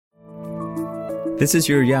This is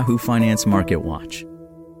your Yahoo Finance Market Watch.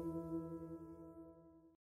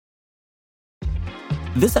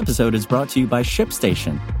 This episode is brought to you by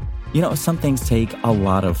ShipStation. You know, some things take a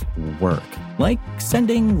lot of work, like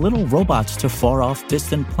sending little robots to far-off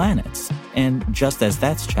distant planets. And just as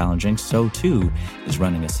that's challenging, so too is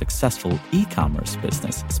running a successful e-commerce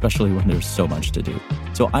business, especially when there's so much to do.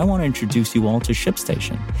 So I want to introduce you all to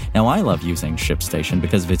ShipStation. Now, I love using ShipStation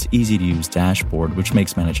because of its easy-to-use dashboard, which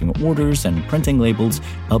makes managing orders and printing labels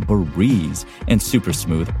a breeze and super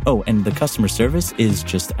smooth. Oh, and the customer service is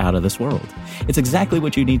just out of this world. It's exactly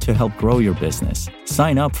what you need to help grow your business.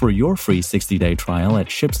 Sign up for your free 60-day trial at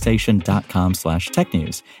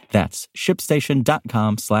shipstation.com/technews. That's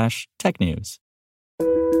shipstation.com/technews.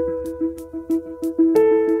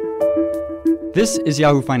 This is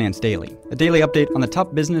Yahoo Finance Daily, a daily update on the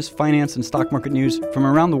top business, finance, and stock market news from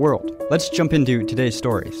around the world. Let's jump into today's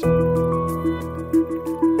stories.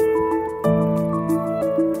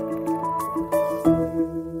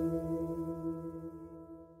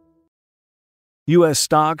 U.S.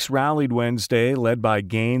 stocks rallied Wednesday, led by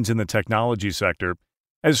gains in the technology sector,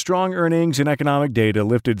 as strong earnings and economic data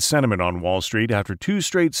lifted sentiment on Wall Street after two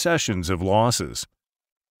straight sessions of losses.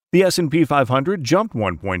 The S&P 500 jumped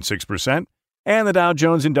 1.6%, and the Dow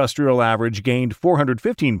Jones Industrial Average gained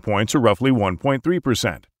 415 points, or roughly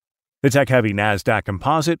 1.3%. The tech-heavy NASDAQ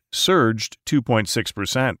Composite surged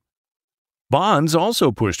 2.6%. Bonds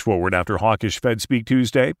also pushed forward after hawkish Fed speak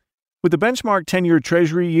Tuesday, with the benchmark 10-year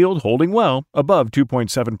Treasury yield holding well above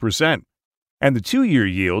 2.7%, and the 2-year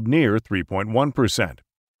yield near 3.1%.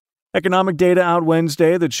 Economic data out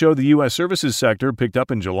Wednesday that showed the U.S. services sector picked up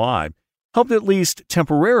in July helped at least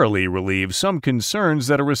temporarily relieve some concerns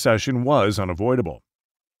that a recession was unavoidable.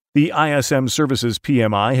 The ISM Services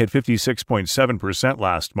PMI hit 56.7%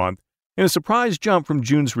 last month, in a surprise jump from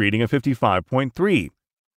June's reading of 55.3%,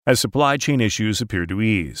 as supply chain issues appeared to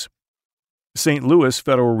ease. St. Louis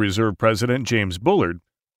Federal Reserve President James Bullard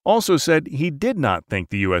also said he did not think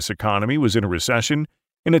the U.S. economy was in a recession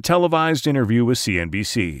in a televised interview with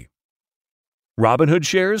CNBC. Robinhood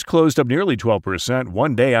shares closed up nearly 12%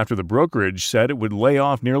 one day after the brokerage said it would lay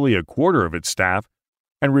off nearly a quarter of its staff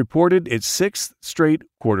and reported its sixth straight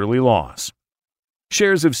quarterly loss.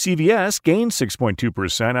 Shares of CVS gained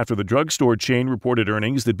 6.2% after the drugstore chain reported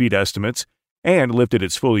earnings that beat estimates and lifted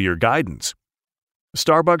its full-year guidance.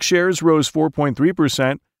 Starbucks shares rose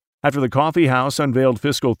 4.3% after the coffee house unveiled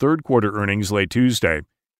fiscal third-quarter earnings late Tuesday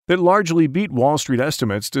that largely beat Wall Street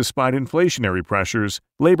estimates despite inflationary pressures,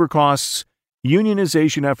 labor costs,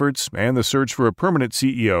 unionization efforts, and the search for a permanent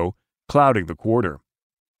CEO clouding the quarter.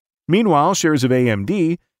 Meanwhile, shares of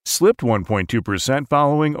AMD slipped 1.2%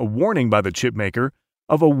 following a warning by the chipmaker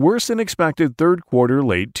of a worse-than-expected third quarter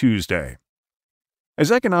late Tuesday.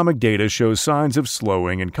 As economic data shows signs of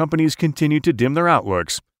slowing and companies continue to dim their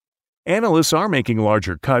outlooks, analysts are making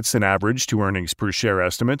larger cuts than average to earnings per share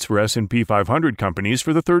estimates for S&P 500 companies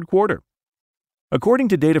for the third quarter. According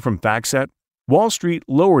to data from FactSet, Wall Street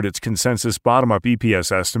lowered its consensus bottom-up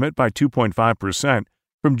EPS estimate by 2.5%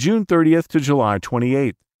 from June 30th to July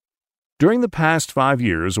 28th. During the past 5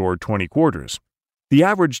 years, or 20 quarters, the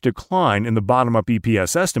average decline in the bottom-up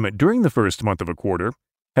EPS estimate during the first month of a quarter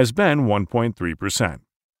has been 1.3%.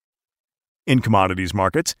 In commodities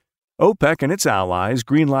markets, OPEC and its allies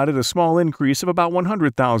greenlighted a small increase of about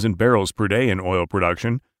 100,000 barrels per day in oil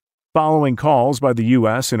production, following calls by the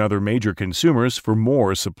U.S. and other major consumers for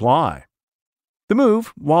more supply. The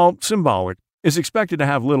move, while symbolic, is expected to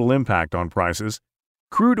have little impact on prices.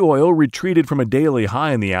 Crude oil retreated from a daily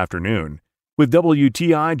high in the afternoon, with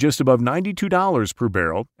WTI just above $92 per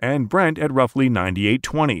barrel and Brent at roughly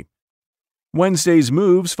 $98.20. Wednesday's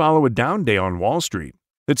moves follow a down day on Wall Street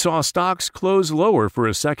that saw stocks close lower for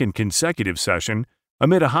a second consecutive session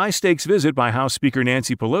amid a high-stakes visit by House Speaker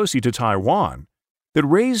Nancy Pelosi to Taiwan that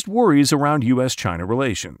raised worries around U.S.-China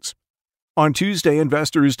relations. On Tuesday,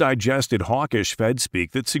 investors digested hawkish Fed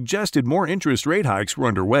speak that suggested more interest rate hikes were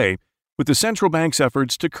underway with the central bank's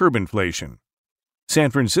efforts to curb inflation. San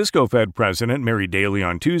Francisco Fed President Mary Daly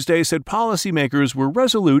on Tuesday said policymakers were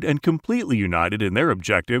resolute and completely united in their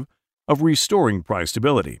objective of restoring price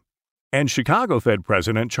stability. And Chicago Fed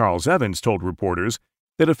President Charles Evans told reporters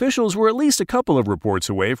that officials were at least a couple of reports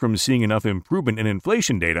away from seeing enough improvement in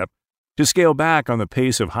inflation data to scale back on the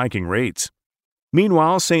pace of hiking rates.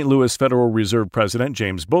 Meanwhile, St. Louis Federal Reserve President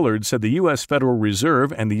James Bullard said the U.S. Federal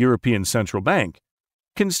Reserve and the European Central Bank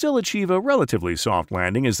can still achieve a relatively soft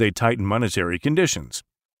landing as they tighten monetary conditions.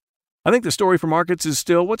 I think the story for markets is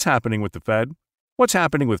still what's happening with the Fed, what's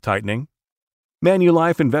happening with tightening.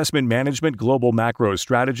 Manulife Investment Management global macro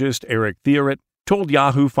strategist Eric Thierot told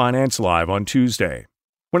Yahoo Finance Live on Tuesday.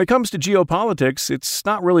 When it comes to geopolitics, it's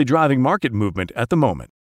not really driving market movement at the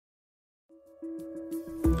moment.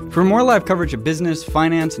 For more live coverage of business,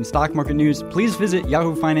 finance, and stock market news, please visit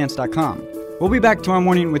yahoofinance.com. We'll be back tomorrow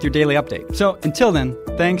morning with your daily update. So until then,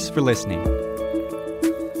 thanks for listening.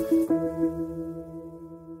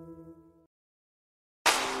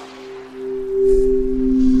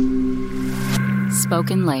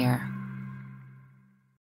 Spoken Layer.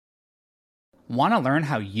 Want to learn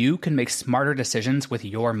how you can make smarter decisions with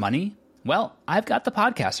your money? Well, I've got the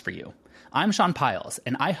podcast for you. I'm Sean Piles,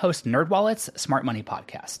 and I host NerdWallet's Smart Money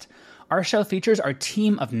Podcast. Our show features our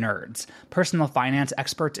team of nerds, personal finance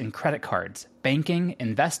experts in credit cards, banking,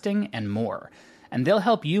 investing, and more. And they'll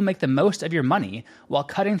help you make the most of your money while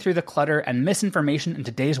cutting through the clutter and misinformation in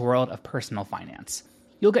today's world of personal finance.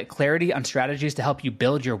 You'll get clarity on strategies to help you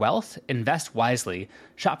build your wealth, invest wisely,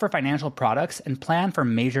 shop for financial products, and plan for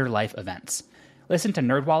major life events. Listen to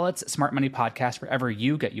NerdWallet's Smart Money Podcast wherever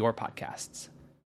you get your podcasts.